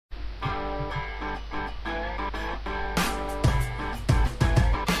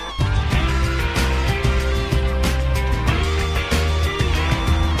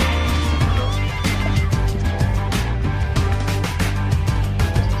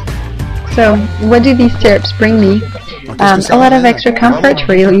So, what do these stirrups bring me? A lot of extra comfort,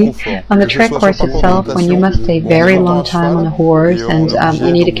 really. On the TreK course itself, when you must stay very long time on a horse and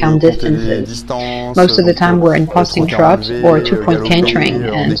you need to count distances. Most of the time we're in posting trots or two-point cantering,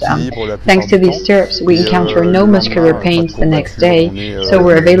 and thanks to these stirrups we encounter no muscular pains the next day, so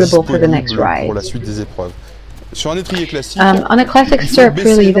we're available for the next ride. On a classic stirrup,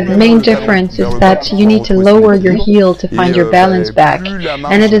 really, the main difference is that you need to lower your heel to find your balance back,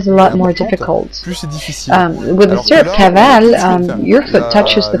 and it is a lot more difficult. With the stirrup cavale, your foot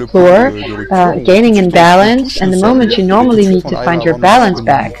touches the floor, gaining in balance, and the moment you normally need to find your balance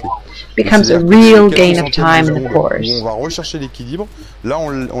back becomes a real gain of time in the course.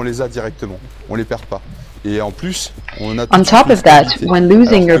 On top of that, when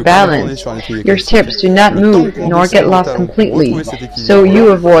losing your balance, your stirrups do not move nor get lost completely, so you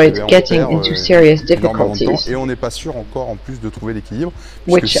avoid getting into serious difficulties,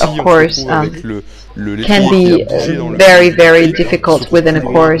 which of course can be very, very difficult within a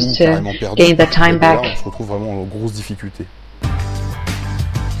course to gain the time back.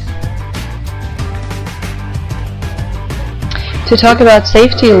 To talk about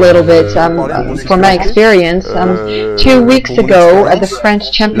safety a little bit, from my experience, 2 weeks ago at the French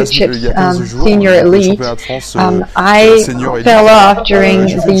Championships Senior Elite, I fell off during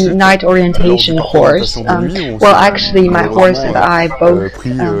the night orientation course. Well, actually, my horse and I both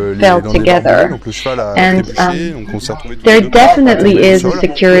fell together, and there definitely is a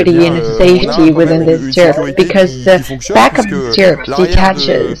security and a safety within this stirrup, because the back of the stirrup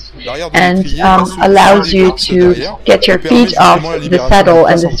detaches and allows you to get your feet off the saddle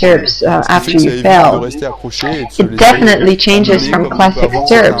and the stirrups after you fell. It definitely changes from classic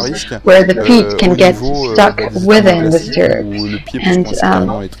stirrups, where the feet can get stuck within the stirrups, and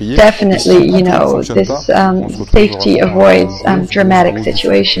definitely, you know, this safety avoids dramatic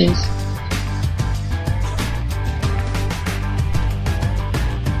situations.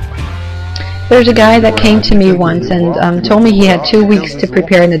 There's a guy that came to me once and told me he had 2 weeks to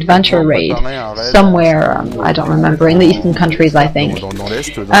prepare an adventure raid somewhere, I don't remember, in the eastern countries, I think.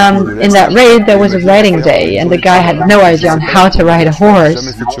 In that raid there was a riding day, and the guy had no idea on how to ride a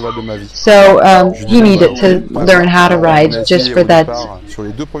horse. So he needed to learn how to ride just for that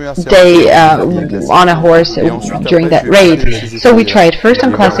day on a horse during that raid. So we tried first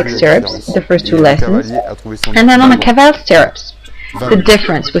on classic stirrups, the first 2 lessons, and then on a cavale stirrups. The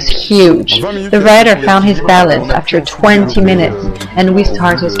difference was huge. The rider found his balance after 20 minutes, and we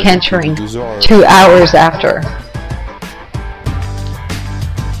started cantering 2 hours after.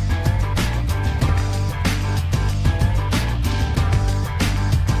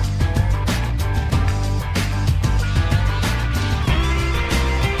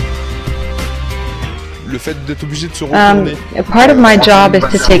 Part of my job is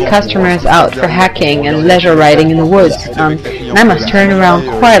to take customers out for hacking and leisure riding in the woods, and I must turn around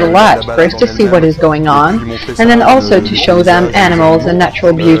quite a lot, first to see what is going on, and then also to show them animals and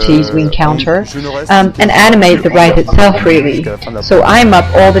natural beauties we encounter, and animate the ride itself, really. So I'm up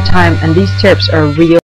all the time, and these stirrups are real